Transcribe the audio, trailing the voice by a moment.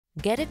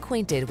Get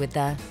acquainted with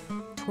the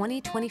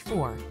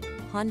 2024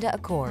 Honda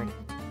Accord.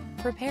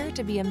 Prepare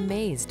to be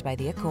amazed by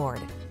the Accord.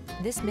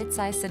 This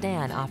midsize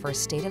sedan offers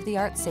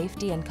state-of-the-art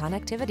safety and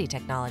connectivity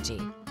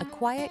technology, a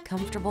quiet,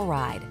 comfortable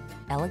ride,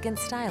 elegant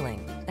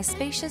styling, a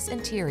spacious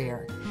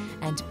interior,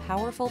 and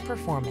powerful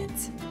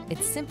performance.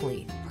 It's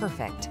simply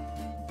perfect.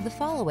 The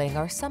following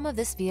are some of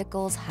this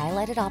vehicle's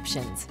highlighted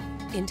options: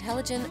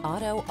 intelligent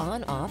auto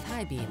on-off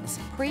high beams,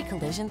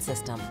 pre-collision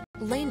system,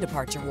 lane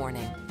departure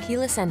warning,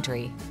 keyless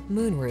entry,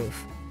 moonroof,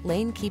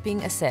 lane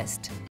keeping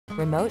assist,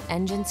 remote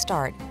engine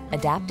start,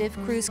 adaptive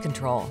cruise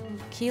control,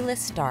 keyless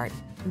start,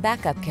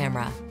 backup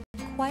camera.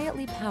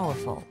 Quietly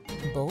powerful,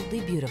 boldly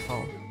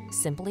beautiful,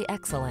 simply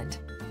excellent.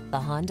 The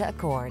Honda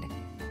Accord.